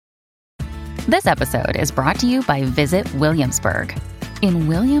This episode is brought to you by Visit Williamsburg. In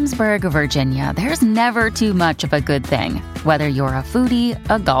Williamsburg, Virginia, there's never too much of a good thing. Whether you're a foodie,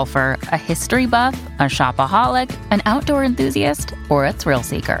 a golfer, a history buff, a shopaholic, an outdoor enthusiast, or a thrill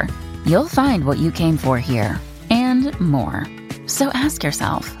seeker, you'll find what you came for here and more. So ask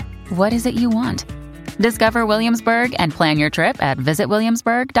yourself, what is it you want? Discover Williamsburg and plan your trip at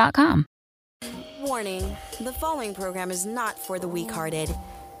visitwilliamsburg.com. Warning, the following program is not for the weak-hearted.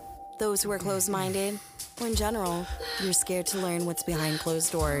 Those who are closed-minded, or in general, you're scared to learn what's behind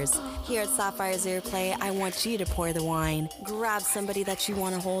closed doors. Here at Sapphire's Airplay, I want you to pour the wine, grab somebody that you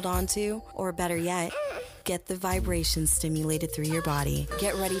want to hold on to, or better yet, get the vibrations stimulated through your body.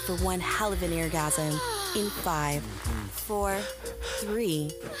 Get ready for one hell of an orgasm in 5, 4,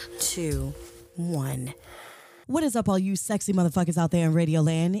 3, 2, 1. What is up, all you sexy motherfuckers out there in Radio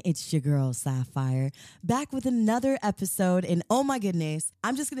Land? It's your girl, Sapphire, back with another episode. And oh my goodness,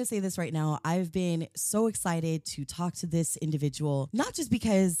 I'm just going to say this right now. I've been so excited to talk to this individual, not just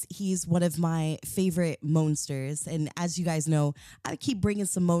because he's one of my favorite monsters. And as you guys know, I keep bringing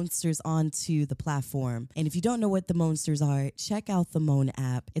some monsters onto the platform. And if you don't know what the monsters are, check out the Moan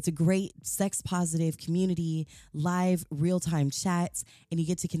app. It's a great sex positive community, live real-time chats, and you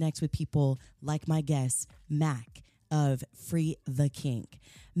get to connect with people like my guest, Mac of Free the Kink.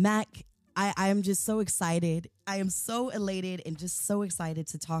 Mac, I am just so excited. I am so elated and just so excited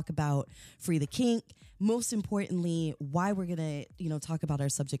to talk about Free the Kink. Most importantly, why we're going to, talk about our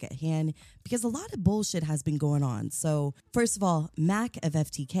subject at hand, because a lot of bullshit has been going on. So first of all, Mac of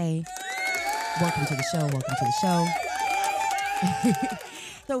FTK, welcome to the show. Welcome to the show.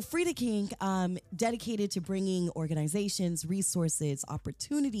 So Free the Kink, dedicated to bringing organizations, resources,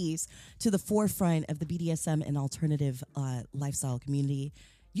 opportunities to the forefront of the BDSM and alternative lifestyle community.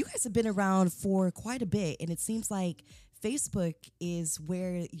 You guys have been around for quite a bit, and it seems like Facebook is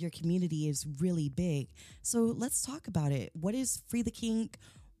where your community is really big. So let's talk about it. What is Free the Kink?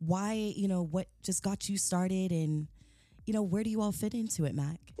 Why, what just got you started, and where do you all fit into it,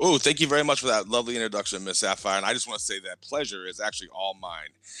 Mac? Oh, thank you very much for that lovely introduction, Miss Sapphire. And I just want to say that pleasure is actually all mine.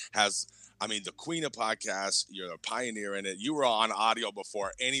 The queen of podcasts, you're a pioneer in it. You were on audio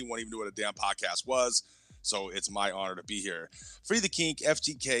before anyone even knew what a damn podcast was. So it's my honor to be here. Free the Kink,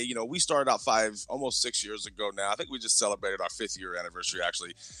 FTK, we started out almost 6 years ago now. I think we just celebrated our 5th year anniversary,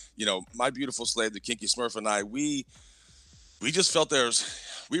 actually. My beautiful slave, the Kinky Smurf, and I, we just felt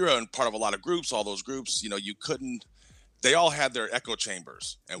we were in part of a lot of groups, all those groups, they all had their echo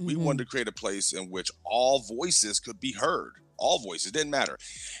chambers, and we wanted to create a place in which all voices could be heard. All voices, didn't matter,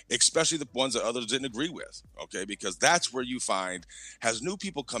 especially the ones that others didn't agree with, okay? Because that's where you find, as new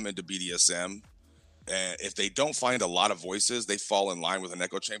people come into BDSM, and if they don't find a lot of voices, they fall in line with an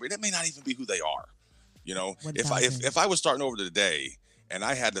echo chamber. That may not even be who they are. If I was starting over today and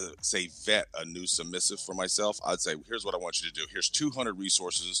I had to, say, vet a new submissive for myself, I'd say, here's what I want you to do. Here's 200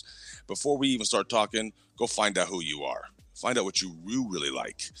 resources. Before we even start talking, go find out who you are. Find out what you really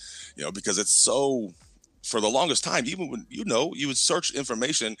like, because it's so, for the longest time, even when, you would search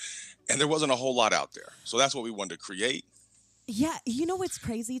information and there wasn't a whole lot out there. So that's what we wanted to create. Yeah. What's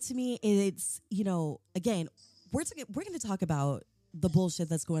crazy to me is, again, we're going to talk about the bullshit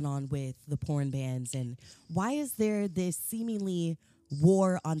that's going on with the porn bans, and why is there this seemingly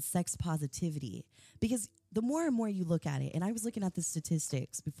war on sex positivity? Because the more and more you look at it, and I was looking at the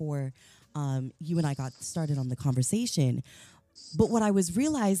statistics before you and I got started on the conversation, but what I was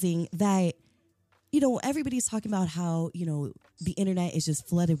realizing that, everybody's talking about how, the internet is just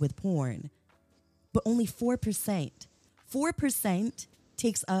flooded with porn, but only 4%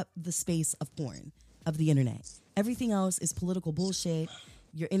 takes up the space of porn, of the internet. Everything else is political bullshit,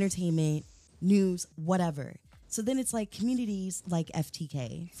 your entertainment, news, whatever. So then it's like communities like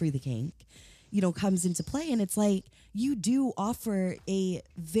FTK, Free the Kink, comes into play, and it's like you do offer a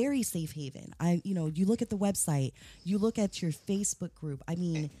very safe haven. You look at the website, you look at your Facebook group. I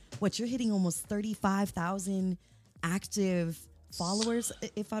mean, you're hitting almost 35,000 active followers,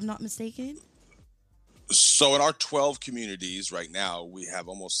 if I'm not mistaken. So in our 12 communities right now, we have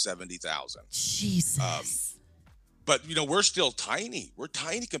almost 70,000. Jesus. But we're still tiny. We're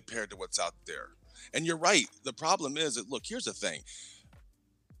tiny compared to what's out there. And you're right. The problem is that, look, here's the thing.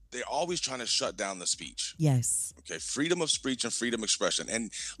 They're always trying to shut down the speech. Yes. Okay. Freedom of speech and freedom of expression. And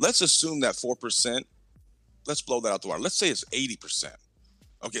let's assume that 4%, let's blow that out the water. Let's say it's 80%.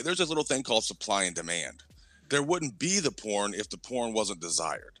 Okay. There's this little thing called supply and demand. There wouldn't be the porn if the porn wasn't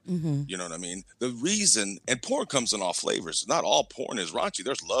desired. Mm-hmm. You know what I mean? The reason, and porn comes in all flavors. Not all porn is raunchy.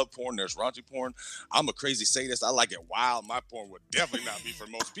 There's love porn. There's raunchy porn. I'm a crazy sadist. I like it wild. My porn would definitely not be for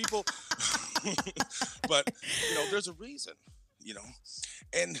most people. But, there's a reason,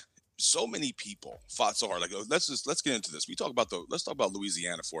 and so many people fought so hard. Like, let's get into this. Let's talk about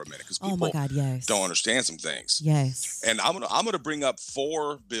Louisiana for a minute, because Oh my people God, yes. don't understand some things. Yes. And I'm gonna bring up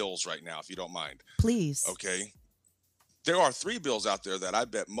 4 bills right now, if you don't mind. Please. Okay. There are 3 bills out there that I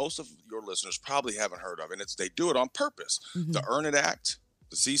bet most of your listeners probably haven't heard of, and they do it on purpose. Mm-hmm. The Earn It Act,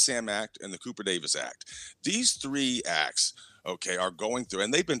 the CSAM Act, and the Cooper Davis Act. These 3 acts, okay, are going through,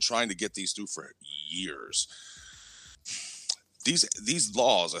 and they've been trying to get these through for years. These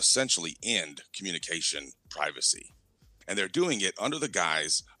laws essentially end communication privacy, and they're doing it under the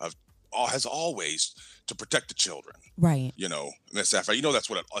guise of, as always, to protect the children. Right. You know, Ms. Sapphire, you know that's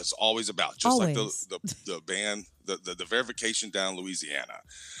what it's always about. Just always. Like the ban, the verification down in Louisiana.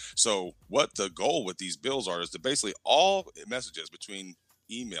 So what the goal with these bills are is to basically all messages between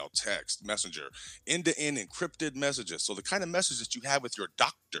email, text, messenger, end-to-end encrypted messages. So the kind of messages that you have with your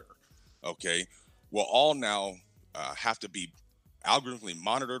doctor, okay, will all now have to be algorithmically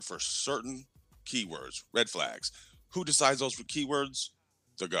monitored for certain keywords, red flags. Who decides those keywords?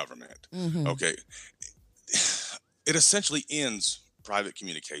 The government. Mm-hmm. Okay. It essentially ends private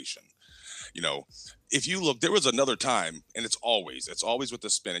communication. You know, if you look, there was another time, and it's always with the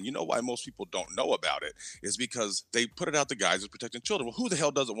spin. And you know why most people don't know about it is because they put it out the guise of protecting children. Well, who the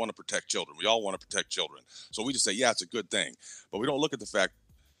hell doesn't want to protect children? We all want to protect children. So we just say, yeah, it's a good thing. But we don't look at the fact,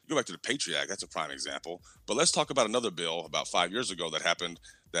 go back to the Patriot Act, that's a prime example. But let's talk about another bill about 5 years ago that happened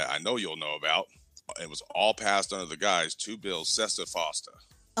that I know you'll know about. It was all passed under the guise, 2 bills, Sesta Fosta.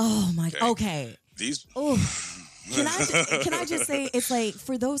 Oh my, okay. These... Can I just say, it's like,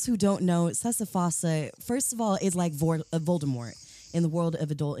 for those who don't know, Sesta Fosta, first of all, is like Voldemort in the world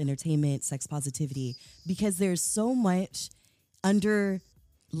of adult entertainment, sex positivity, because there's so much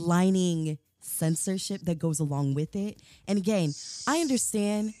underlining censorship that goes along with it. And again, I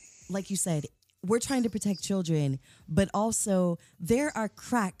understand, like you said, we're trying to protect children, but also there are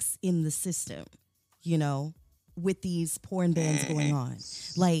cracks in the system, you know, with these porn bans going on.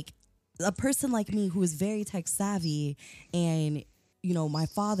 Like, a person like me who is very tech savvy, and, you know, my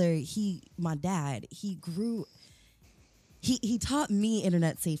dad, he taught me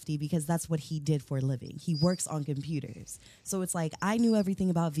internet safety because that's what he did for a living. He works on computers. So it's like, I knew everything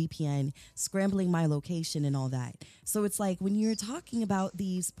about VPN, scrambling my location and all that. So it's like, when you're talking about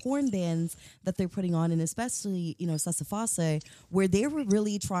these porn bans that they're putting on, and especially, you know, Sesta Fosta, where they were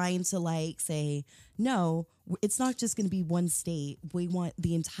really trying to like say, no, it's not just going to be one state. We want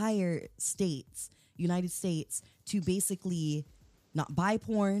the entire United States, to basically not buy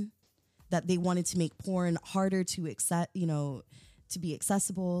porn, that they wanted to make porn harder to accept, you know, to be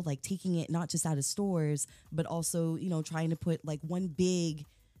accessible, like taking it not just out of stores, but also, you know, trying to put like one big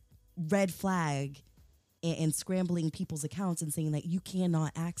red flag and scrambling people's accounts and saying that you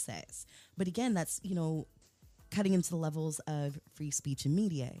cannot access. But again, that's, you know, cutting into the levels of free speech and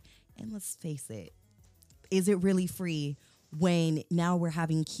media. And let's face it, is it really free when now we're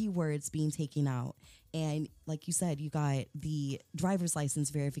having keywords being taken out? And like you said, you got the driver's license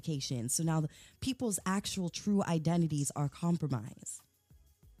verification. So now the people's actual true identities are compromised.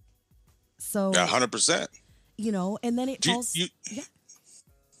 So, yeah, 100%. You know, and then it falls. Yeah.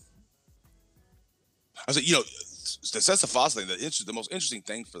 I said, you know, the Sesta Fosta thing, the most interesting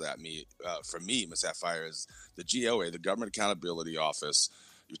thing for me, Ms. Sapphire, is the GOA, the Government Accountability Office,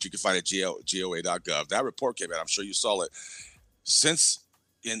 which you can find at GOA.gov. That report came out. I'm sure you saw it. Since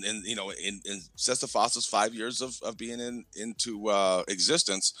in Sesta Fosta's 5 years of being into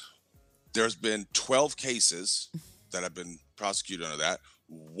existence, there's been 12 cases that have been prosecuted under that.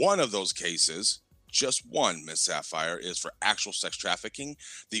 One of those cases, just one, Ms. Sapphire, is for actual sex trafficking.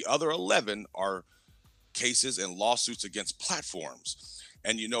 The other 11 are cases and lawsuits against platforms.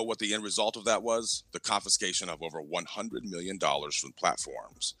 And you know what the end result of that was? The confiscation of over $100 million from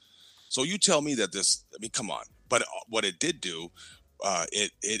platforms. So you tell me that come on. But what it did do,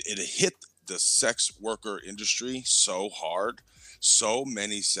 it hit the sex worker industry so hard. So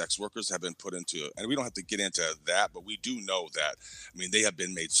many sex workers have been put into, and we don't have to get into that, but we do know that, I mean, they have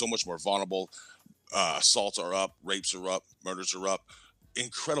been made so much more vulnerable. Assaults are up, rapes are up, murders are up.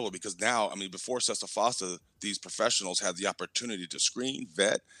 Incredible, because now, I mean, before Sesta Fosta, these professionals had the opportunity to screen,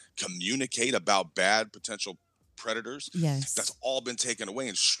 vet, communicate about bad potential predators. Yes. That's all been taken away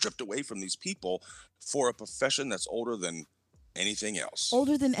and stripped away from these people for a profession that's older than anything else.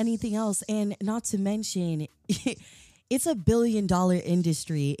 Older than anything else. And not to mention, it's $1 billion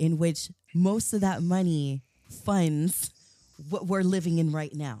industry in which most of that money funds what we're living in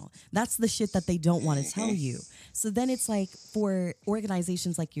right now. That's the shit that they don't want to tell you. So then it's like, for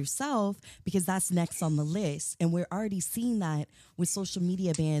organizations like yourself, because that's next on the list, and we're already seeing that with social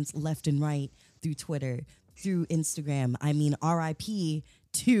media bans left and right, through Twitter, through Instagram. I mean, RIP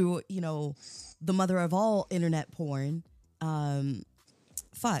to, the mother of all internet porn.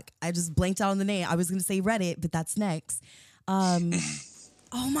 Fuck, I just blanked out on the name. I was going to say Reddit, but that's next. Oh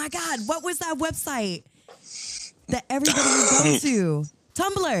my God, what was that website that everybody would go to?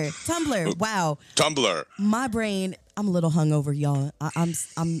 Tumblr. Wow. Tumblr. My brain, I'm a little hungover, y'all. I'm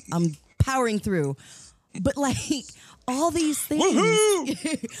powering through. But like all these things,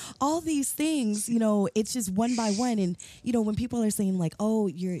 it's just one by one. And, when people are saying like, oh,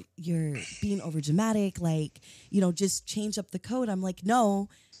 you're being over dramatic, like, just change up the code. I'm like, no,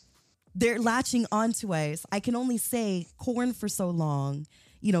 they're latching onto us. I can only say corn for so long,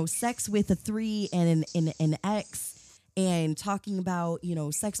 sex with a 3 and an X. And talking about,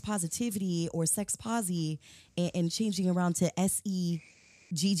 sex positivity or sex posy and changing around to SEGGS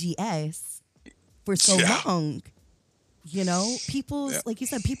for so long. People's, like you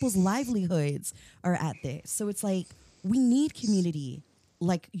said, people's livelihoods are at this. So it's like, we need community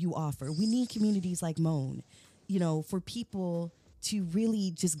like you offer. We need communities like Moan, for people to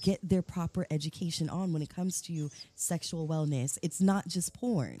really just get their proper education on when it comes to sexual wellness. It's not just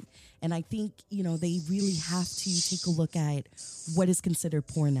porn. And I think, they really have to take a look at what is considered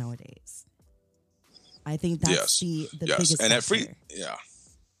porn nowadays. I think that's the biggest and factor.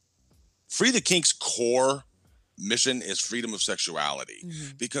 Free the Kink's core mission is freedom of sexuality,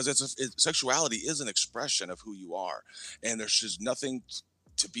 because sexuality is an expression of who you are, and there's just nothing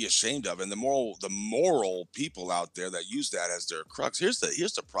to be ashamed of. And the moral people out there that use that as their crux. Here's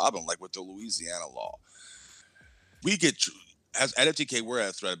the problem, like with the Louisiana law. We get, as at FTK, we're at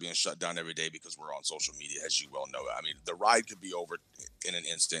a threat of being shut down every day because we're on social media, as you well know. I mean, the ride could be over in an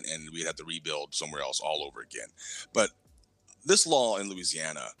instant, and we'd have to rebuild somewhere else all over again. But this law in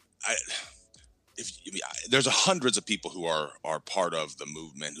Louisiana, there's hundreds of people who are part of the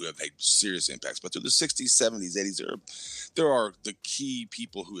movement who have made serious impacts. But through the 60s, 70s, 80s, there are the key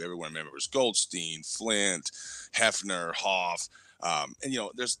people who everyone remembers: Goldstein, Flint, Hefner, Hoff.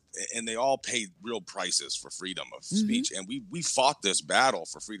 And they all paid real prices for freedom of speech. And we fought this battle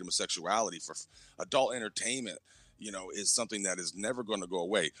for freedom of sexuality, for adult entertainment, is something that is never going to go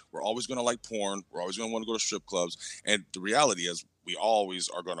away. We're always going to like porn. We're always going to want to go to strip clubs. And the reality is we always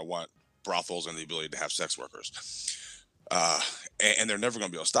are going to want brothels and the ability to have sex workers. And they're never going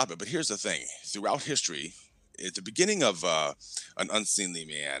to be able to stop it. But here's the thing. Throughout history, at the beginning of An Unseemly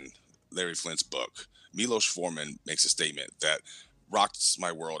Man, Larry Flint's book, Milos Forman makes a statement that rocks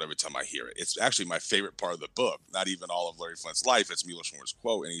my world every time I hear it. It's actually my favorite part of the book, not even all of Larry Flint's life. It's Milos Forman's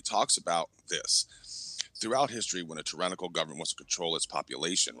quote, and he talks about this. Throughout history, when a tyrannical government wants to control its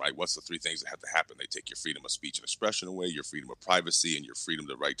population, right, what's the 3 things that have to happen? They take your freedom of speech and expression away, your freedom of privacy, and your freedom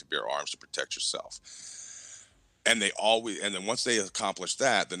to right to bear arms to protect yourself. And then once they accomplish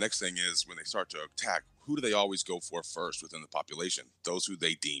that, the next thing is when they start to attack, who do they always go for first within the population? Those who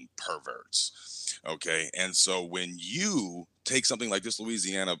they deem perverts. Okay. And so when you take something like this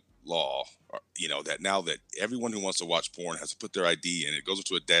Louisiana law, that now that everyone who wants to watch porn has to put their ID in, it goes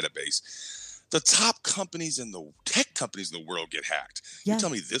into a database. The top tech companies in the world get hacked. Yeah. You tell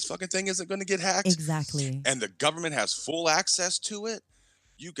me this fucking thing isn't going to get hacked? Exactly. And the government has full access to it?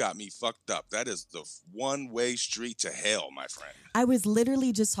 You got me fucked up. That is the one-way street to hell, my friend. I was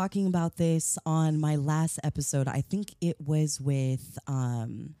literally just talking about this on my last episode. I think it was with,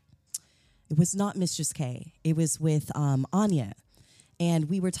 it was not Mistress K. It was with Anya. And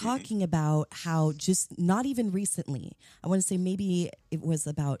we were talking about how just not even recently, I want to say maybe it was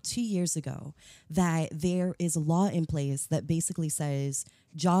about 2 years ago, that there is a law in place that basically says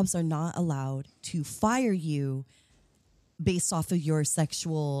jobs are not allowed to fire you based off of your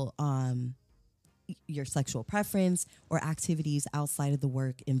sexual preference or activities outside of the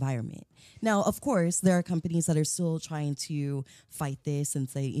work environment. Now, of course, there are companies that are still trying to fight this and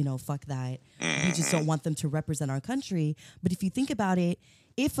say, fuck that. We just don't want them to represent our country. But if you think about it,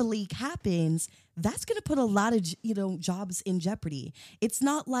 if a leak happens, that's going to put a lot of, jobs in jeopardy. It's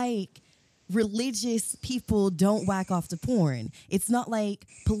not like religious people don't whack off to porn. It's not like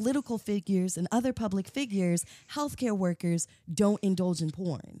political figures and other public figures, healthcare workers don't indulge in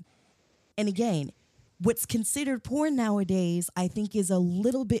porn. And again, what's considered porn nowadays, I think, is a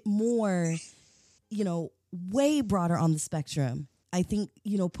little bit more, way broader on the spectrum. I think,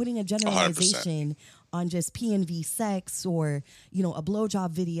 putting a generalization 100%. On just P&V sex or, a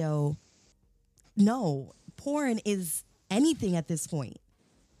blowjob video. No, porn is anything at this point.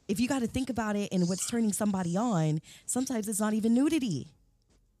 If you got to think about it and what's turning somebody on, sometimes it's not even nudity.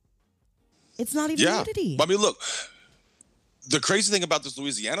 It's not even nudity. I mean, look, the crazy thing about this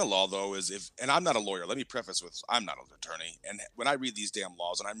Louisiana law, though, is and I'm not a lawyer. Let me preface with, I'm not an attorney. And when I read these damn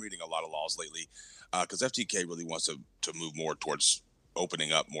laws, and I'm reading a lot of laws lately, because FTK really wants to move more towards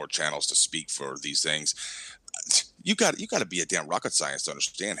opening up more channels to speak for these things. You got to be a damn rocket science to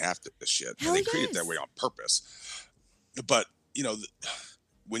understand half this shit. Hell And they create it yes. that way on purpose. But,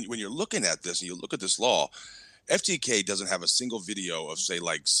 when you're looking at this and you look at this law, FTK doesn't have a single video of, say,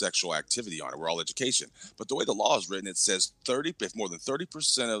 like sexual activity on it. We're all education. But the way the law is written, it says if more than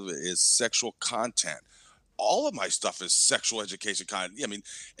 30% of it is sexual content. All of my stuff is sexual education content. I mean,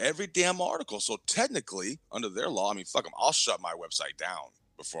 every damn article. So technically, under their law, I mean, fuck them. I'll shut my website down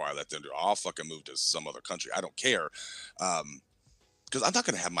before I let them do it. I'll fucking move to some other country. I don't care. Because I'm not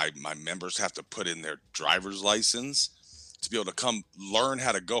going to have my members have to put in their driver's license to be able to come learn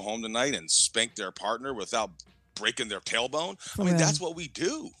how to go home tonight and spank their partner without breaking their tailbone. I mean, that's what we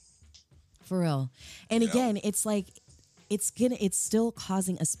do. For real. And again, it's like, it's still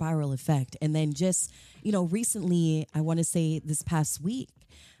causing a spiral effect. And then just, recently, I want to say this past week,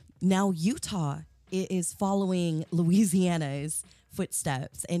 now Utah is following Louisiana's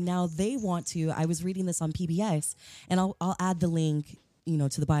footsteps. And now they want to, I was reading this on PBS, and I'll add the link,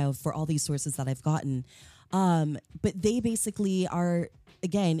 to the bio for all these sources that I've gotten. But they basically are,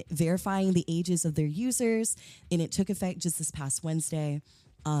 again, verifying the ages of their users, and it took effect just this past Wednesday.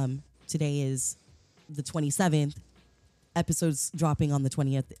 Today is the 27th. Episodes dropping on the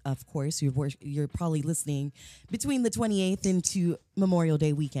 20th, of course. You're probably listening between the 28th into Memorial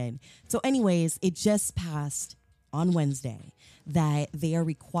Day weekend. So anyways, it just passed on Wednesday that they are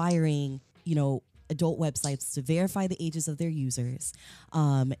requiring, adult websites to verify the ages of their users.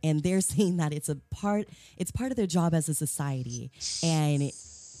 And they're saying that it's part of their job as a society. And,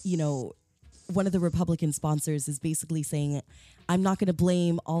 one of the Republican sponsors is basically saying, I'm not going to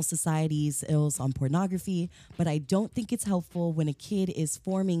blame all society's ills on pornography, but I don't think it's helpful when a kid is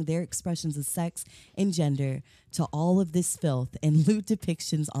forming their expressions of sex and gender to all of this filth and lewd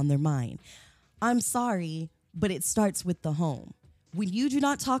depictions on their mind. I'm sorry, but it starts with the home. When you do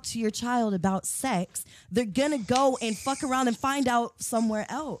not talk to your child about sex, they're going to go and fuck around and find out somewhere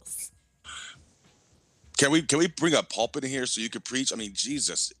else. Can we bring a pulpit in here so you could preach? I mean,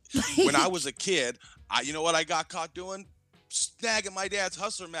 Jesus. When I was a kid, you know what I got caught doing? Snagging my dad's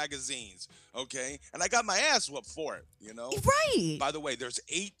Hustler magazines, okay? And I got my ass whooped for it, Right. By the way, there's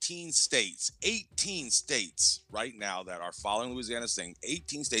 18 states right now that are following Louisiana's thing.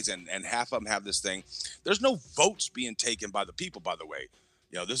 18 states, and half of them have this thing. There's no votes being taken by the people, by the way.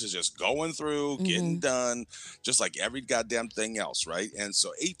 This is just going through, getting done, just like every goddamn thing else, right? And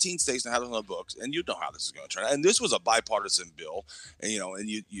so 18 states now have it on the books, and you know how this is going to turn out. And this was a bipartisan bill, and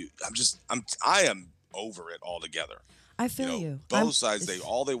I am over it altogether. I feel you. Both sides,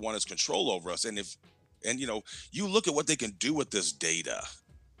 all they want is control over us. And you look at what they can do with this data.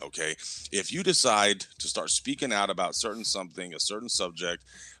 Okay, if you decide to start speaking out about a certain subject,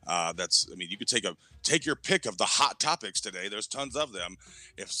 you could take your pick of the hot topics today. There's tons of them.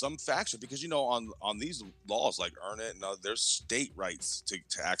 If some faction, because on these laws like Earn It, and there's state rights to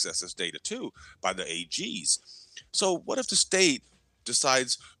access this data too by the AGs. So what if the state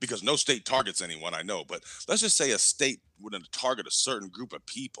decides, because no state targets anyone, I know, but let's just say a state would target a certain group of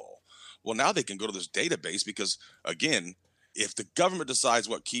people. Well, now they can go to this database because, again, if the government decides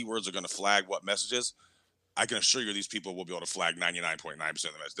what keywords are going to flag what messages, I can assure you these people will be able to flag 99.9% of the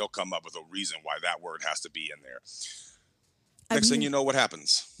messages. They'll come up with a reason why that word has to be in there. Next thing you know, what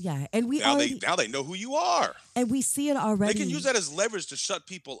happens? Yeah, and now they know who you are, and we see it already. They can use that as leverage to shut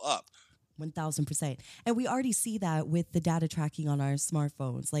people up. 1,000%. And we already see that with the data tracking on our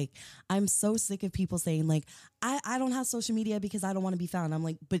smartphones. Like, I'm so sick of people saying, like, I don't have social media because I don't want to be found. I'm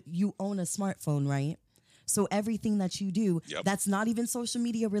like, but you own a smartphone, right? So everything that you do, that's not even social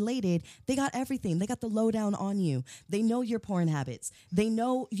media related, they got everything. They got the lowdown on you. They know your porn habits. They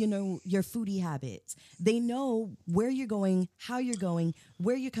know, your foodie habits. They know where you're going, how you're going,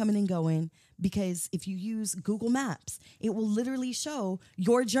 where you're coming and going. Because if you use Google Maps, it will literally show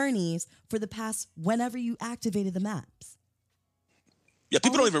your journeys for the past whenever you activated the maps. Yeah,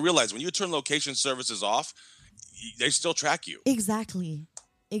 people don't even realize when you turn location services off, they still track you. Exactly.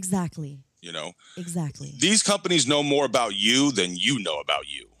 Exactly. These companies know more about you than you know about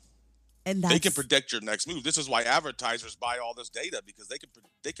you. And they can predict your next move. This is why advertisers buy all this data, because they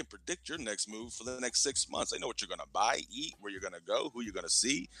can predict your next move for the next 6 months. They know what you're going to buy, eat, where you're going to go, who you're going to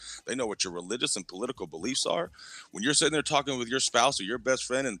see. They know what your religious and political beliefs are. When you're sitting there talking with your spouse or your best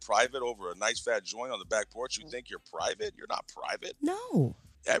friend in private over a nice fat joint on the back porch, you think you're private? You're not private. No.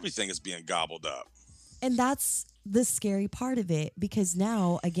 Everything is being gobbled up. And that's the scary part of it, because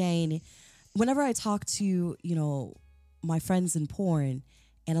now, again, whenever I talk to, my friends in porn,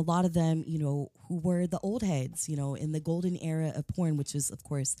 And a lot of them, who were the old heads, in the golden era of porn, which was, of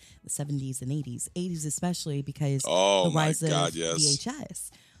course, the 70s and 80s. 80s especially because the rise of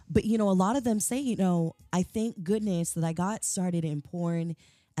VHS. But, a lot of them say, I thank goodness that I got started in porn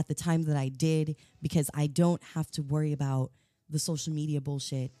at the time that I did because I don't have to worry about the social media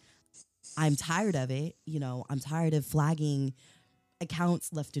bullshit. I'm tired of it. I'm tired of flagging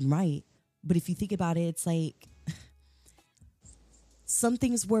accounts left and right. But if you think about it, it's like some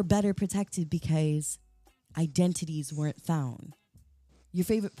things were better protected because identities weren't found. Your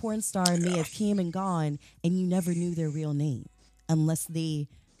favorite porn star may have came and gone and you never knew their real name unless they,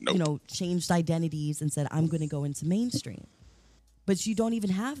 changed identities and said, I'm going to go into mainstream. But you don't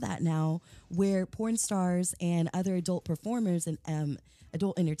even have that now where porn stars and other adult performers and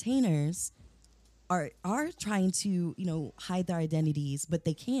adult entertainers are trying to, hide their identities, but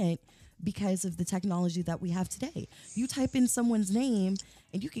they can't because of the technology that we have today. You type in someone's name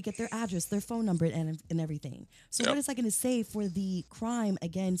and you could get their address, their phone number, and everything. So what is that going to say for the crime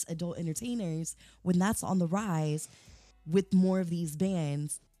against adult entertainers when that's on the rise with more of these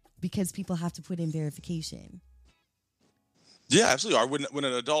bans because people have to put in verification? Yeah, absolutely. Or when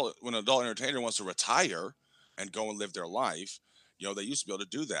an adult entertainer wants to retire and go and live their life, they used to be able to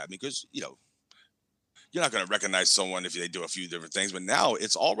do that because, you're not going to recognize someone if they do a few different things, but now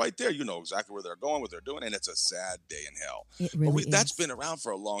it's all right there. You know exactly where they're going, what they're doing, and it's a sad day in hell. It really is. That's been around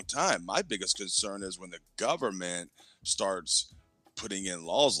for a long time. My biggest concern is when the government starts putting in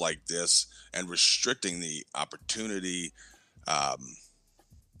laws like this and restricting the opportunity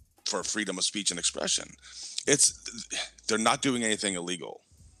for freedom of speech and expression. They're not doing anything illegal.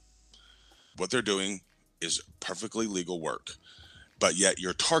 What they're doing is perfectly legal work. But yet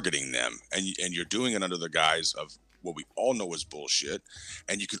you're targeting them and you're doing it under the guise of what we all know is bullshit.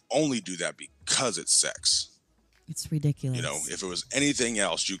 And you can only do that because it's sex. It's ridiculous. If it was anything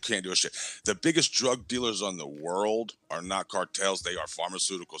else, you can't do a shit. The biggest drug dealers on the world are not cartels. They are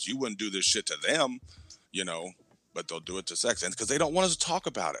pharmaceuticals. You wouldn't do this shit to them, but they'll do it to sex. And because they don't want us to talk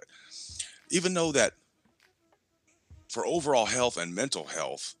about it. Even though that for overall health and mental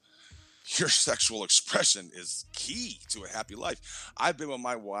health, your sexual expression is key to a happy life. I've been with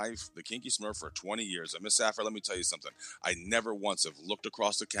my wife, the Kinky Smurf, for 20 years. And Miss Sapphire, let me tell you something. I never once have looked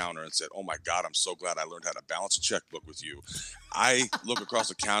across the counter and said, oh my God, I'm so glad I learned how to balance a checkbook with you. I look across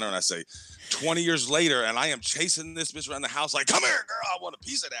the counter and I say, 20 years later, and I am chasing this bitch around the house like, come here, girl, I want a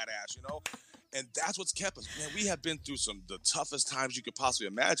piece of that ass, And that's what's kept us. Man, we have been through the toughest times you could possibly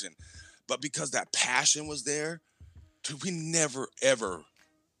imagine. But because that passion was there, we never, ever...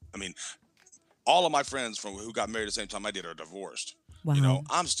 all of my friends who got married at the same time I did are divorced. Wow.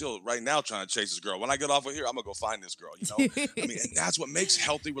 I'm still right now trying to chase this girl. When I get off of here, I'm going to go find this girl, and that's what makes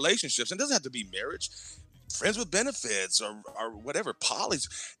healthy relationships. And it doesn't have to be marriage. Friends with benefits or whatever, polys,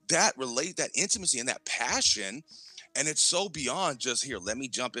 that intimacy and that passion. And it's so beyond just here, let me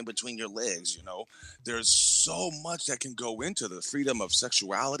jump in between your legs, There's so much that can go into the freedom of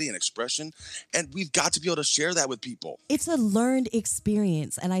sexuality and expression. And we've got to be able to share that with people. It's a learned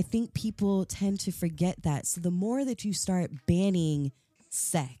experience. And I think people tend to forget that. So the more that you start banning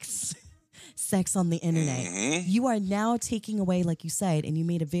sex on the internet, you are now taking away, like you said, and you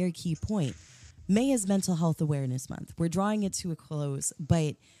made a very key point. May is Mental Health Awareness Month. We're drawing it to a close,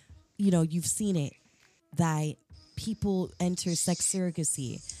 but, you've seen it that people enter sex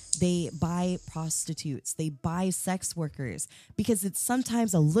surrogacy. They buy prostitutes. They buy sex workers because it's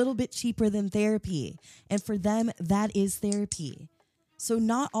sometimes a little bit cheaper than therapy. And for them, that is therapy. So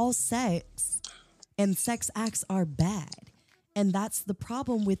not all sex and sex acts are bad. And that's the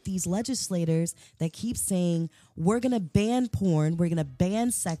problem with these legislators that keep saying, we're going to ban porn, we're going to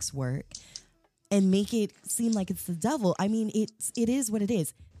ban sex work, and make it seem like it's the devil. It is what it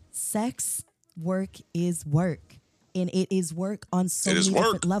is. Sex work is work. And it is work on so many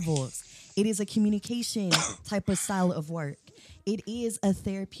different levels. It is a communication type of style of work. It is a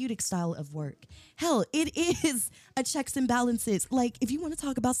therapeutic style of work. Hell, it is a checks and balances. Like, if you want to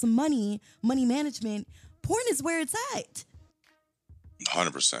talk about some money management, porn is where it's at.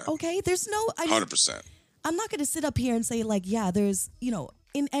 100%. Okay? There's no... 100%. I'm not going to sit up here and say, like, yeah, there's,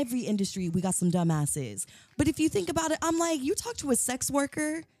 in every industry, we got some dumbasses. But if you think about it, I'm like, you talk to a sex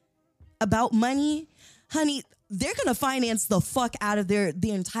worker about money, honey... they're going to finance the fuck out of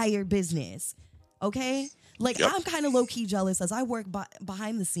the entire business. Okay? I'm kind of low-key jealous as I work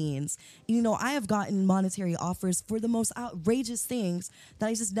behind the scenes. I have gotten monetary offers for the most outrageous things that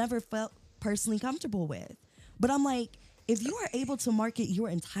I just never felt personally comfortable with. But I'm like, If you are able to market your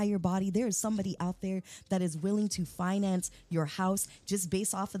entire body, there is somebody out there that is willing to finance your house just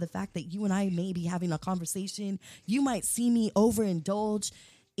based off of the fact that you and I may be having a conversation. You might see me overindulge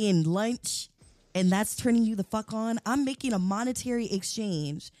in lunch, and that's turning you the fuck on. I'm making a monetary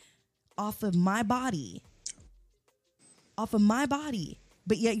exchange off of my body.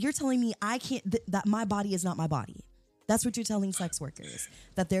 But yet you're telling me I can't, that my body is not my body. That's what you're telling sex workers,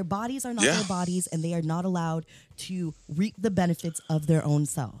 that their bodies are not their bodies and they are not allowed to reap the benefits of their own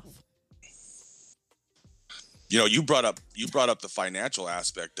self. You know, you brought up the financial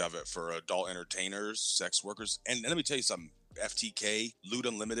aspect of it for adult entertainers, sex workers. And let me tell you something. FTK, Loot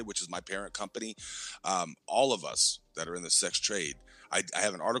Unlimited, which is my parent company, all of us that are in the sex trade, I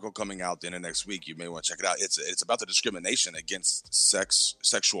have an article coming out the end of next week. You may want to check it out. It's about the discrimination against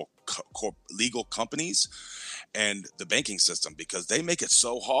sexual legal companies and the banking system, because they make it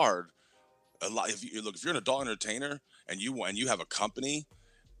so hard. If you're an adult entertainer and you have a company,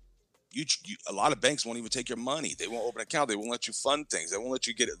 a lot of banks won't even take your money. They won't open an account. They won't let you fund things. They won't let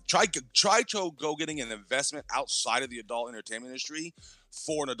you get it. Try to go getting an investment outside of the adult entertainment industry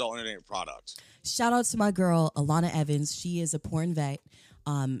for an adult entertainment product. Shout out to my girl, Alana Evans. She is a porn vet,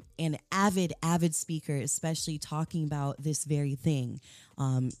 an avid speaker, especially talking about this very thing.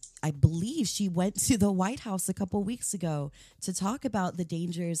 I believe she went to the White House a couple weeks ago to talk about the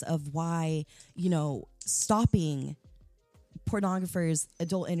dangers of why, stopping pornographers,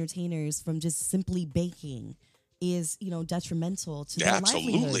 adult entertainers from just simply baking is, detrimental to their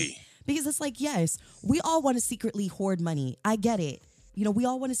livelihood. Because it's like, yes, we all want to secretly hoard money. I get it. We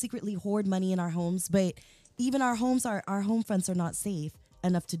all want to secretly hoard money in our homes, but even our home fronts are not safe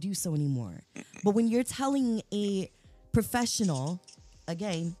enough to do so anymore. But when you're telling a professionals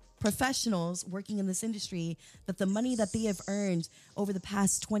working in this industry that the money that they have earned over the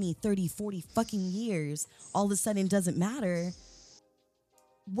past 20, 30, 40 fucking years all of a sudden doesn't matter,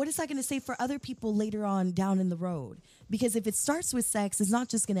 what is that going to say for other people later on down in the road? Because if it starts with sex, it's not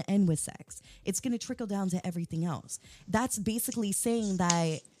just going to end with sex. It's going to trickle down to everything else. That's basically saying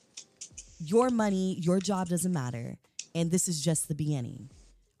that your money, your job doesn't matter, and this is just the beginning.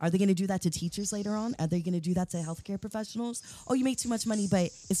 Are they going to do that to teachers later on? Are they going to do that to healthcare professionals? Oh, you make too much money,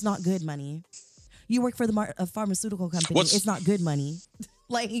 but it's not good money. You work for a pharmaceutical company. It's not good money.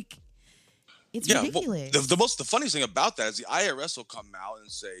 It's ridiculous. Well, the funniest thing about that is the IRS will come out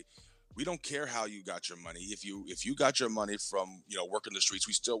and say, we don't care how you got your money. If you got your money from, working the streets,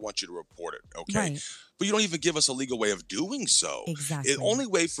 we still want you to report it. Okay. Right. But you don't even give us a legal way of doing so. Exactly. The only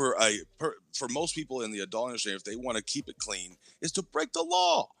way for most people in the adult industry, if they want to keep it clean, is to break the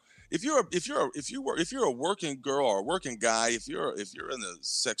law. If you're a working girl or a working guy, if you're in the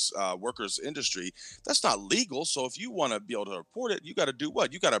sex workers industry, that's not legal. So if you want to be able to report it, you got to do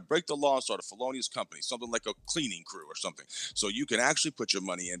what? You got to break the law and start a felonious company, something like a cleaning crew or something. So you can actually put your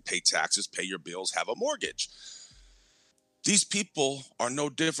money in, pay taxes, pay your bills, have a mortgage. These people are no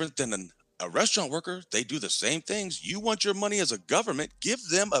different than a restaurant worker. They do the same things. You want your money as a government, give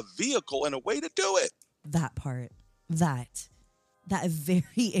them a vehicle and a way to do it. That part. That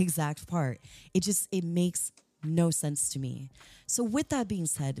very exact part. It makes no sense to me. So with that being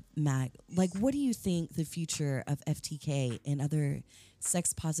said, Mac, what do you think the future of FTK and other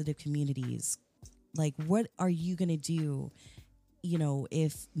sex positive communities, what are you going to do,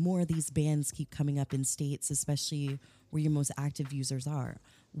 if more of these bans keep coming up in states, especially where your most active users are?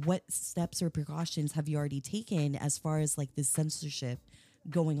 What steps or precautions have you already taken as far as this censorship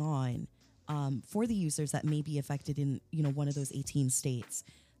going on? For the users that may be affected in, one of those 18 states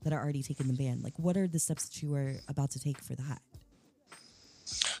that are already taking the ban? What are the steps that you are about to take for that?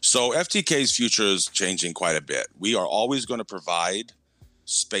 So FTK's future is changing quite a bit. We are always going to provide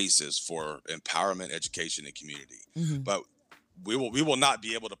spaces for empowerment, education, and community. Mm-hmm. But we will not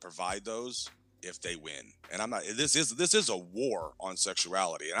be able to provide those if they win. And I'm not, this is a war on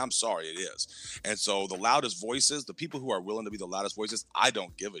sexuality, and I'm sorry, it is. And so the loudest voices, the people who are willing to be the loudest voices, I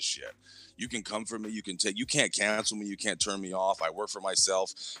don't give a shit. You can come for me, you can't cancel me, you can't turn me off. I work for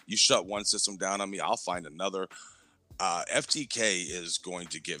myself. You shut one system down on me, I'll find another. FTK is going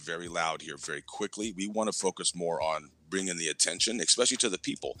to get very loud here very quickly. We want to focus more on bringing the attention, especially to the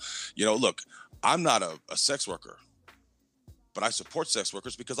people. Look, I'm not a sex worker, but I support sex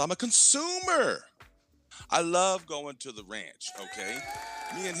workers because I'm a consumer. I love going to the ranch, okay?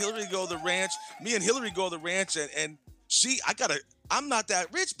 Me and Hillary go to the ranch, and I'm not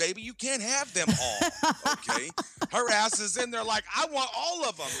that rich, baby. You can't have them all, okay? Her ass is in there like, I want all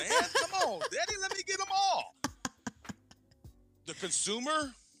of them, man. Come on, daddy, let me get them all. The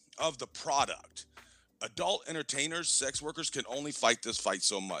consumer of the product adult entertainers, sex workers can only fight this fight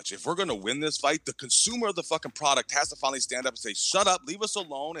so much. If we're going to win this fight, the consumer of the fucking product has to finally stand up and say, shut up, leave us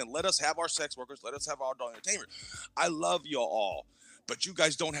alone, and let us have our sex workers, let us have our adult entertainment. I love you all, but you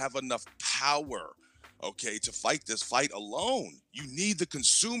guys don't have enough power, okay, to fight this fight alone. You need the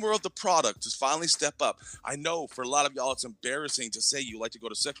consumer of the product to finally step up. I know for a lot of y'all, it's embarrassing to say you like to go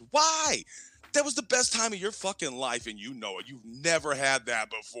to sex. Why? That was the best time of your fucking life, and you know it. You've never had that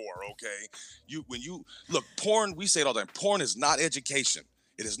before, okay? When you look, porn, we say it all the time. Porn is not education.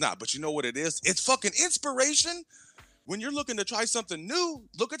 It is not. But you know what it is? It's fucking inspiration. When you're looking to try something new,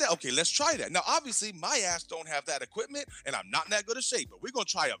 look at that. Okay, let's try that. Now, obviously, my ass don't have that equipment, and I'm not in that good of shape. But we're gonna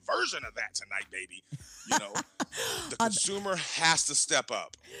try a version of that tonight, baby. You know, the consumer has to step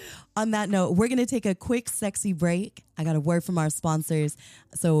up. On that note, we're gonna take a quick, sexy break. I got a word from our sponsors,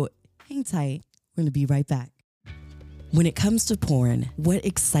 so hang tight. We're going to be right back. When it comes to porn, what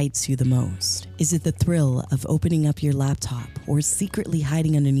excites you the most? Is it the thrill of opening up your laptop or secretly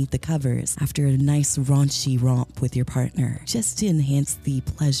hiding underneath the covers after a nice raunchy romp with your partner, just to enhance the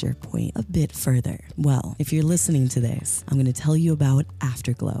pleasure point a bit further? Well, if you're listening to this, I'm going to tell you about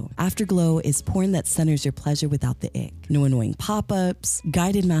Afterglow. Afterglow is porn that centers your pleasure without the ick. No annoying pop-ups,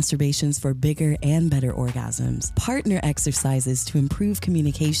 guided masturbations for bigger and better orgasms, partner exercises to improve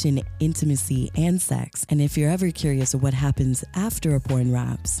communication, intimacy, and sex. And if you're ever curious what happens after a porn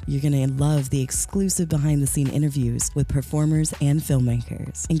wraps, you're gonna love the exclusive behind-the-scene interviews with performers and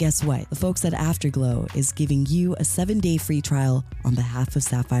filmmakers. And guess what? The folks at Afterglow is giving you a 7-day free trial on behalf of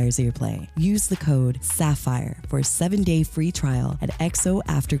Sapphire's Earplay. Use the code SAPPHIRE for a 7-day free trial at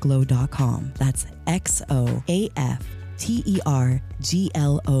xoafterglow.com. That's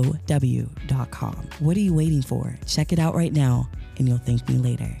XOAFTERGLOW.com. What are you waiting for? Check it out right now, and you'll thank me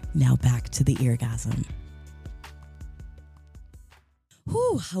later. Now back to the eargasm.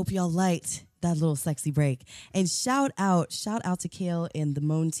 Whew, hope y'all liked that little sexy break. And shout out to Kale and the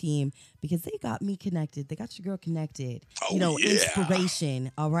Moan team, because they got me connected. They got your girl connected.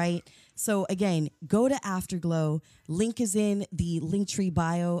 Inspiration, all right? So again, go to Afterglow. Link is in the Linktree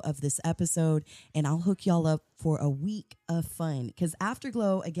bio of this episode, and I'll hook y'all up for a week of fun. Because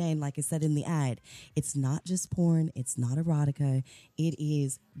Afterglow, again, like I said in the ad, it's not just porn. It's not erotica. It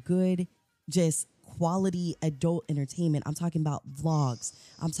is good, just quality adult entertainment. I'm talking about vlogs.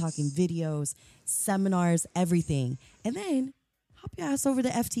 I'm talking videos, seminars, everything. And then hop your ass over to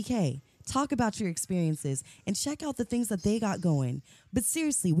FTK. Talk about your experiences and check out the things that they got going. But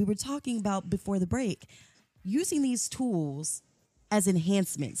seriously, we were talking about before the break, using these tools as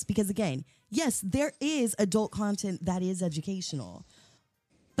enhancements. Because again, yes, there is adult content that is educational.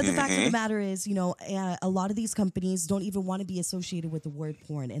 But the fact of the matter is, you know, a lot of these companies don't even want to be associated with the word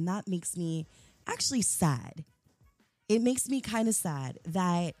porn. And that makes me actually sad. It makes me kind of sad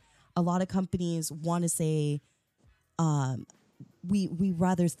that a lot of companies want to say we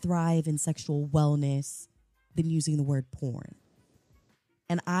rather thrive in sexual wellness than using the word porn.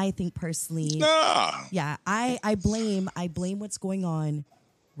 And I think personally, I blame what's going on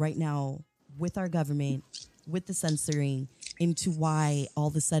right now with our government, with the censoring, into why all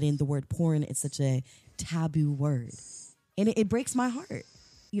of a sudden the word porn is such a taboo word. And it breaks my heart.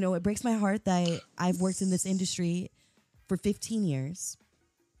 You know, it breaks my heart that I've worked in this industry for 15 years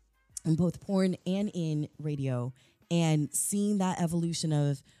in both porn and in radio, and seeing that evolution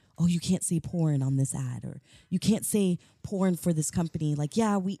of, oh, you can't say porn on this ad, or you can't say porn for this company. Like,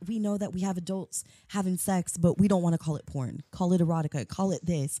 yeah, we know that we have adults having sex, but we don't want to call it porn. Call it erotica. Call it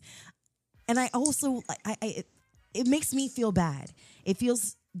this. And I also, it makes me feel bad. It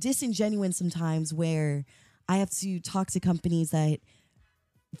feels disingenuous sometimes where I have to talk to companies that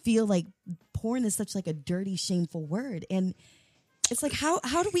feel like porn is such like a dirty, shameful word. And it's like, how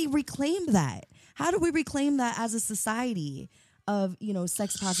do we reclaim that? How do we reclaim that as a society of, you know,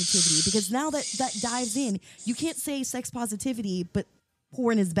 sex positivity? Because now that dives in, you can't say sex positivity, but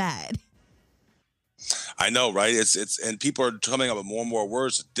porn is bad. I know, right? It's and people are coming up with more and more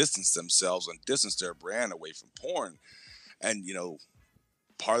words to distance themselves and distance their brand away from porn. And, you know,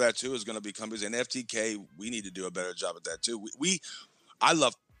 part of that too is going to be companies, and FTK, we need to do a better job at that too. I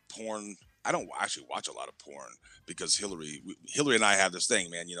love porn. I don't actually watch a lot of porn because Hillary and I have this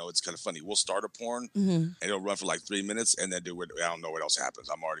thing, man. You know, it's kind of funny. We'll start a porn and it'll run for like 3 minutes, and then I don't know what else happens.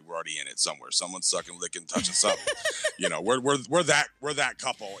 We're already in it somewhere. Someone's sucking, licking, touching something. You know, we're that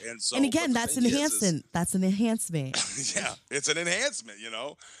couple. And so, and again, that's an enhancement. That's an enhancement. Yeah, it's an enhancement. You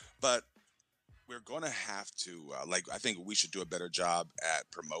know, but we're going to have to I think we should do a better job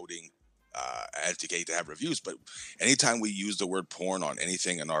at promoting FTK to have reviews. But anytime we use the word porn on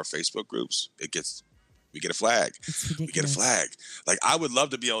anything in our Facebook groups, it gets We get a flag. It's ridiculous. We get a flag. Like, I would love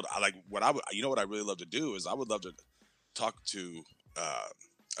to be able to, what I really love to do is I would love to talk to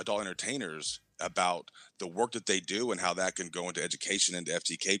adult entertainers about the work that they do and how that can go into education, into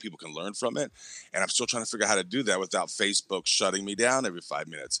FTK. People can learn from it. And I'm still trying to figure out how to do that without Facebook shutting me down every 5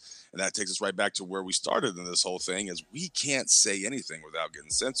 minutes. And that takes us right back to where we started in this whole thing, is we can't say anything without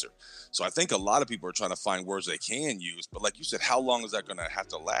getting censored. So I think a lot of people are trying to find words they can use. But like you said, how long is that going to have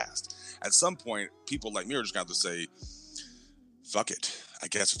to last? At some point, people like me are just going to have to say, fuck it. I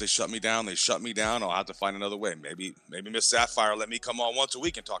guess if they shut me down, they shut me down. I'll have to find another way. Maybe Miss Sapphire let me come on once a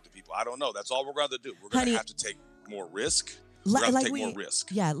week and talk to people. I don't know. That's all we're going to do. We're going to have to take more risk. We're going to have to take more risk.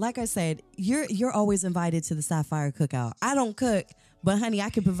 Yeah, like I said, you're always invited to the Sapphire Cookout. I don't cook, but honey,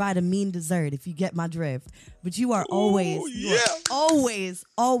 I can provide a mean dessert if you get my drift. But you are always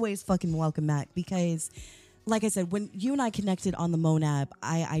fucking welcome, Mac, because like I said, when you and I connected on the Moan app,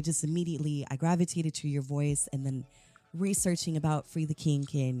 I just immediately, I gravitated to your voice, and then researching about Free the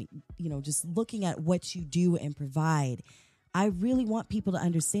Kink and, just looking at what you do and provide. I really want people to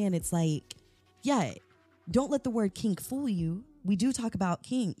understand, it's like, yeah, don't let the word kink fool you. We do talk about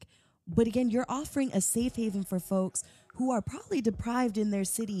kink, but again, you're offering a safe haven for folks who are probably deprived in their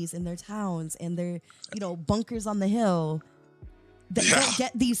cities, in their towns, and their, bunkers on the hill that don't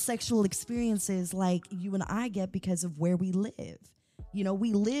get these sexual experiences like you and I get because of where we live.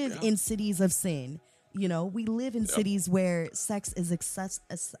 We live in cities of sin. We live in cities where sex is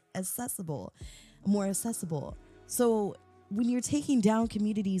accessible, more accessible. So when you're taking down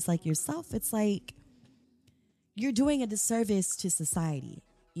communities like yourself, it's like you're doing a disservice to society.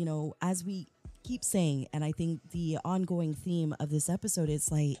 As we keep saying, and I think the ongoing theme of this episode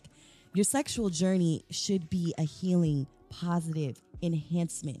is like, your sexual journey should be a healing, positive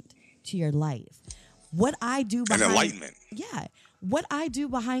enhancement to your life. What I do behind enlightenment. Yeah. What I do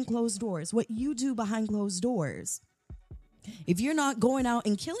behind closed doors, what you do behind closed doors. If you're not going out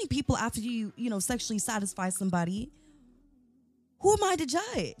and killing people after you, sexually satisfy somebody, who am I to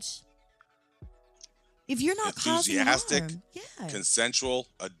judge? If you're not enthusiastic, causing harm, consensual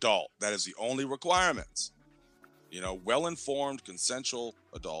adult, that is the only requirements. Well-informed, consensual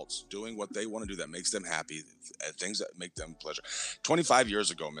adults doing what they want to do that makes them happy, things that make them pleasure. 25 years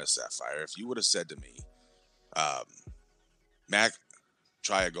ago, Miss Sapphire, if you would have said to me, Mac,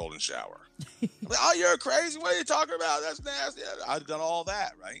 try a golden shower. I'm like, oh, you're crazy. What are you talking about? That's nasty. I've done all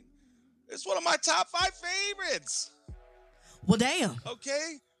that, right? It's one of my top 5 favorites. Well, damn.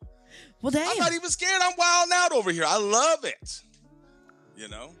 Okay. Well, damn. I'm not even scared. I'm wilding out over here. I love it.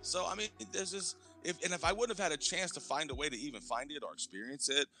 So, I mean, there's this. If I wouldn't have had a chance to find a way to even find it or experience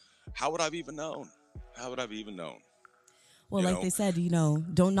it, how would I have even known? Well, like they said,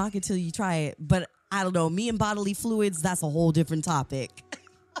 don't knock it till you try it. But I don't know. Me and bodily fluids, that's a whole different topic.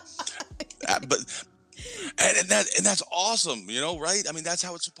 But that's awesome, right? I mean, that's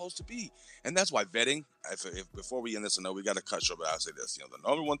how it's supposed to be. And that's why vetting, if before we end this, I know we got to cut short, but I'll say this, the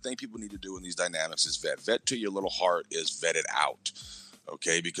number one thing people need to do in these dynamics is vet. Vet to your little heart is vet it out.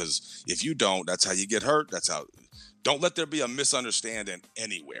 Okay, because if you don't, that's how you get hurt. Don't let there be a misunderstanding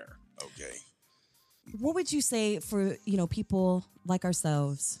anywhere. Okay. What would you say for, people like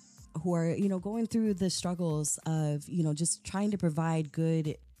ourselves who are, going through the struggles of, just trying to provide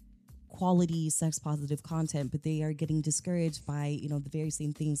good quality sex positive content, but they are getting discouraged by, the very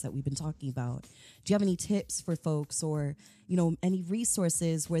same things that we've been talking about? Do you have any tips for folks or, any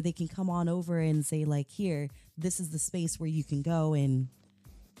resources where they can come on over and say like, here, this is the space where you can go and,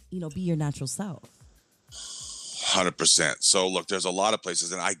 be your natural self? 100%. So look, there's a lot of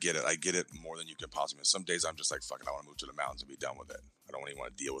places, and I get it more than you can possibly. Some days I'm just like, fuck it, I want to move to the mountains and be done with it. I don't even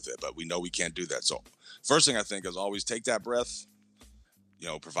want to deal with it, but we know we can't do that. So first thing I think is always take that breath,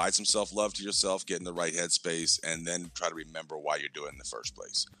 provide some self-love to yourself, get in the right headspace, and then try to remember why you're doing it in the first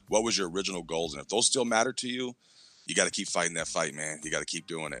place. What was your original goals? And if those still matter to you, you got to keep fighting that fight, man. You got to keep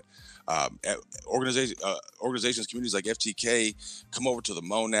doing it. Organizations, communities like FTK, come over to the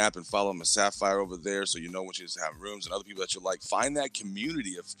Moan app and follow Miss Sapphire over there so when she's having rooms, and other people that you like. Find that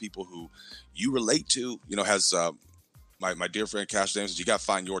community of people who you relate to. Has my dear friend Cash James says, you got to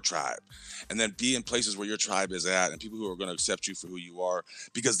find your tribe. And then be in places where your tribe is at and people who are going to accept you for who you are,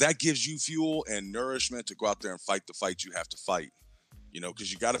 because that gives you fuel and nourishment to go out there and fight the fight you have to fight.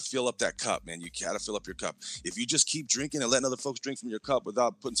 Because you got to fill up that cup, man. You got to fill up your cup. If you just keep drinking and letting other folks drink from your cup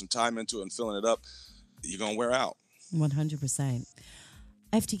without putting some time into it and filling it up, you're going to wear out. 100%.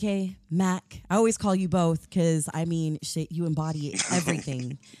 FTK, Mac, I always call you both because, shit, you embody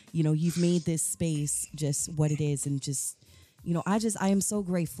everything. You've made this space just what it is. And just, I am so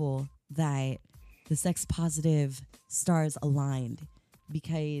grateful that the sex positive stars aligned,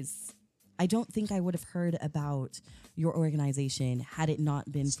 because I don't think I would have heard about your organization had it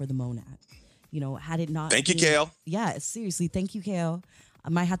not been for the Monad. Had it not. Thank you, Kale. Yeah, seriously. Thank you, Kale. I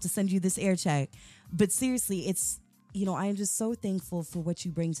might have to send you this air check. But seriously, it's, I am just so thankful for what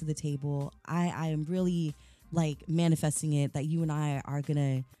you bring to the table. I am really manifesting it that you and I are going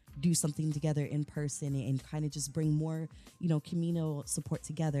to do something together in person and kind of just bring more, communal support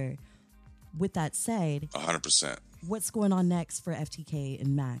together. With that said, 100%. What's going on next for FTK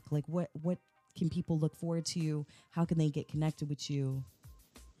and Mac? What can people look forward to? How can they get connected with you?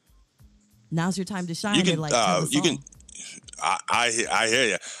 Now's your time to shine. You can, tell us you all. can. I hear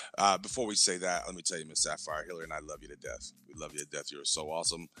you. Before we say that, let me tell you, Miss Sapphire, Hillary and I love you to death. We love you to death. You're so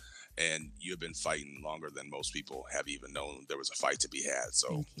awesome, and you've been fighting longer than most people have even known there was a fight to be had.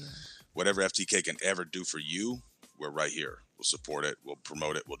 So, whatever FTK can ever do for you, we're right here. We'll support it. We'll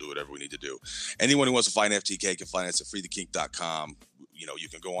promote it. We'll do whatever we need to do. Anyone who wants to find FTK can find us at freethekink.com. You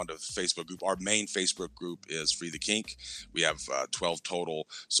can go onto the Facebook group. Our main Facebook group is Free the Kink. We have 12 total,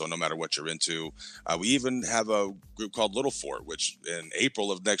 so no matter what you're into. We even have a group called Little Fort, which in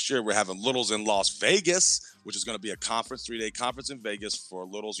April of next year, we're having Littles in Las Vegas, which is going to be a conference, 3-day conference in Vegas for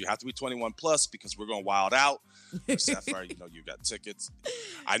Littles. You have to be 21 plus because we're going wild out. Sapphire, you got tickets.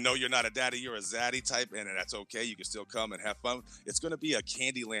 I know you're not a daddy, you're a zaddy type, and that's okay. You can still come and have fun. It's going to be a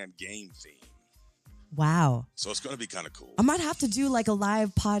Candyland game theme. Wow. So it's going to be kind of cool. I might have to do a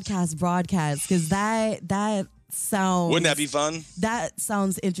live podcast broadcast because that sounds... Wouldn't that be fun? That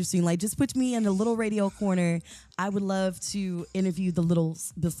sounds interesting. Just put me in a little radio corner. I would love to interview the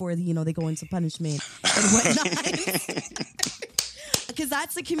littles before, they go into punishment and whatnot. Because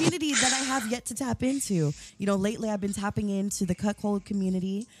that's a community that I have yet to tap into. Lately I've been tapping into the cuckold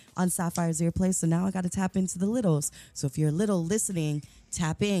community on Sapphire's Earplay. So now I got to tap into the littles. So if you're a little listening,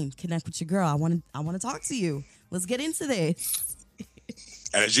 tap in, connect with your girl. I want to talk to you. Let's get into this.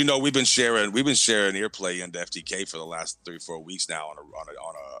 And as you know, we've been sharing Earplay into FTK for the last 3-4 weeks now on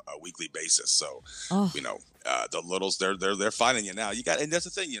a weekly basis. So the littles they're finding you now. And that's the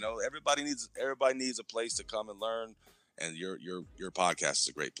thing, everybody needs a place to come and learn. And your podcast is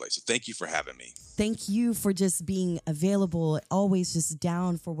a great place. So thank you for having me. Thank you for just being available, always just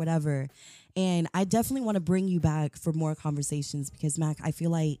down for whatever. And I definitely want to bring you back for more conversations because, Mac, I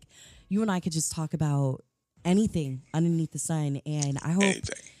feel like you and I could just talk about anything underneath the sun. And I hope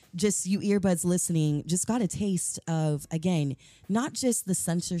just you earbuds listening just got a taste of, again, not just the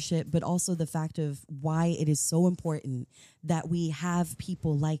censorship, but also the fact of why it is so important that we have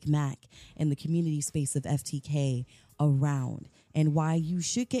people like Mac in the community space of FTK around, and why you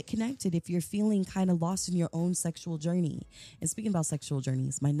should get connected if you're feeling kind of lost in your own sexual journey. And speaking about sexual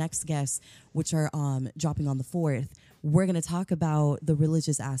journeys, my next guests, which are dropping on the 4th, we're going to talk about the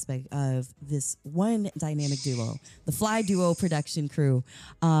religious aspect of this one dynamic duo, the Fly Duo production crew.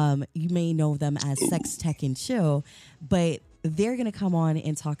 You may know them as Sex Tech and Chill, but they're going to come on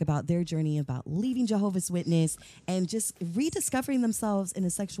and talk about their journey about leaving Jehovah's Witness and just rediscovering themselves in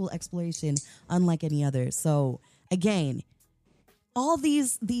a sexual exploration unlike any other. So again, all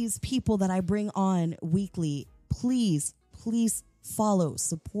these people that I bring on weekly, please follow,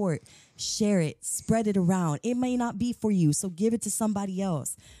 support, share it, spread it around. It may not be for you, so give it to somebody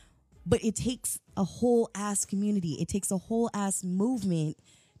else. But it takes a whole ass community. It takes a whole ass movement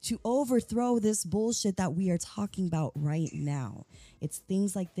to overthrow this bullshit that we are talking about right now. It's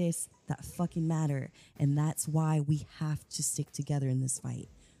things like this that fucking matter. And that's why we have to stick together in this fight.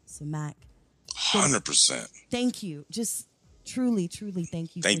 So, Mac, 100%. Thank you. Just truly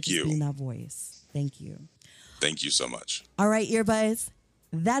thank you for being that voice. Thank you. Thank you so much. All right, earbuds.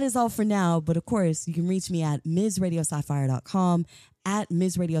 That is all for now. But of course, you can reach me at MsRadioSapphire.com, at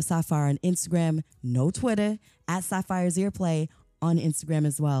Ms. Radio Sapphire on Instagram, no Twitter, at Sapphire's Earplay on Instagram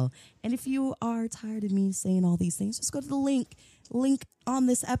as well. And if you are tired of me saying all these things, just go to the link on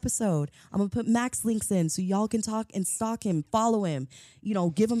this episode. I'm going to put Mac's links in so y'all can talk and stalk him, follow him,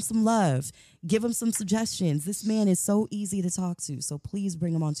 give him some love, give him some suggestions. This man is so easy to talk to, so please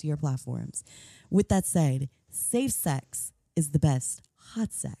bring him onto your platforms. With that said, safe sex is the best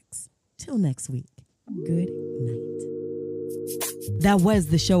hot sex. Till next week. Good night. That was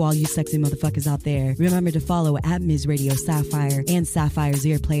the show, all you sexy motherfuckers out there. Remember to follow at Ms. Radio Sapphire and Sapphire's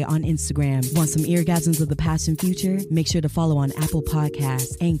Earplay on Instagram. Want some eargasms of the past and future? Make sure to follow on Apple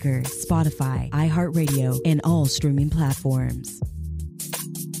Podcasts, Anchor, Spotify, iHeartRadio, and all streaming platforms.